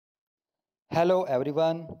Hello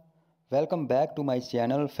everyone, welcome back to my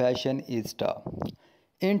channel Fashionista.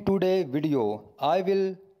 In today's video, I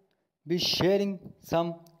will be sharing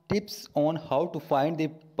some tips on how to find the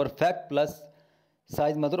perfect plus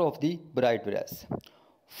size mother of the bride dress.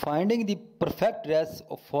 Finding the perfect dress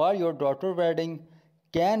for your daughter's wedding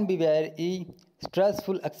can be very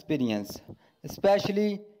stressful experience,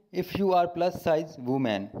 especially if you are plus size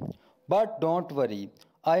woman. But don't worry,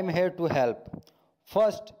 I am here to help.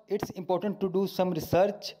 First, it's important to do some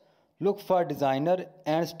research. Look for designer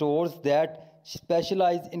and stores that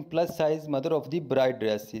specialize in plus size mother of the bride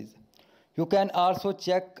dresses. You can also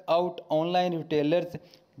check out online retailers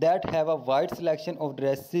that have a wide selection of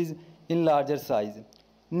dresses in larger size.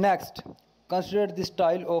 Next, consider the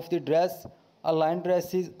style of the dress. Aligned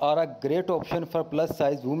dresses are a great option for plus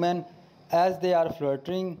size women as they are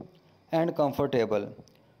flattering and comfortable.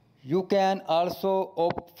 You can also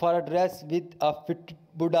opt for a dress with a fit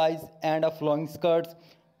bodice and a flowing skirts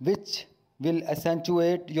which will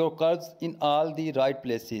accentuate your curves in all the right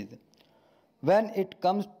places. When it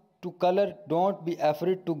comes to color, don't be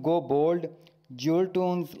afraid to go bold. Jewel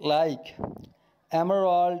tones like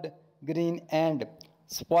emerald green and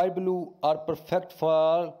spoil blue are perfect for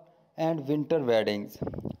fall and winter weddings.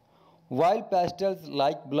 While pastels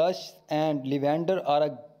like blush and lavender are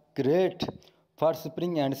a great for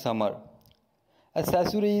spring and summer.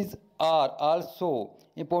 Accessories are also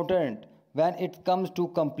important when it comes to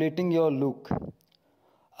completing your look.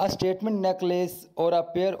 A statement necklace or a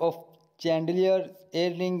pair of chandelier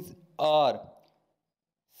earrings or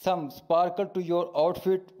some sparkle to your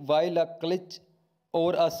outfit, while a clutch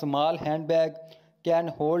or a small handbag can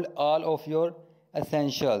hold all of your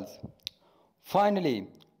essentials. Finally,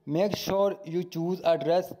 make sure you choose a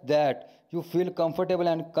dress that you feel comfortable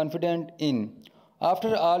and confident in.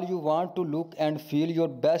 After all, you want to look and feel your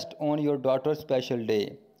best on your daughter's special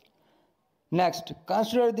day. Next,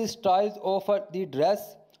 consider the styles of the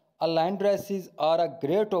dress. Aligned dresses are a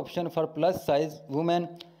great option for plus size women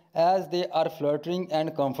as they are flattering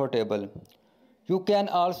and comfortable. You can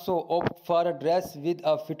also opt for a dress with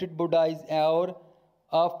a fitted bodice or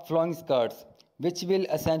a flowing skirts, which will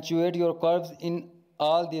accentuate your curves in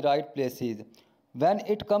all the right places. When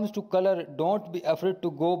it comes to color, don't be afraid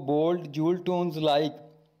to go bold. Jewel tones like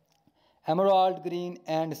emerald green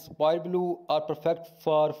and spoil blue are perfect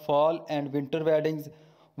for fall and winter weddings,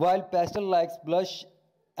 while pastel like blush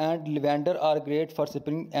and lavender are great for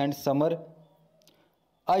spring and summer.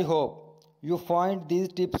 I hope you find these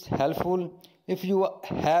tips helpful. If you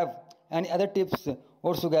have any other tips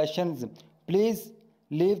or suggestions, please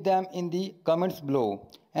leave them in the comments below.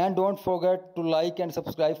 And don't forget to like and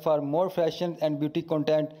subscribe for more fashion and beauty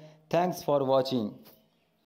content. Thanks for watching.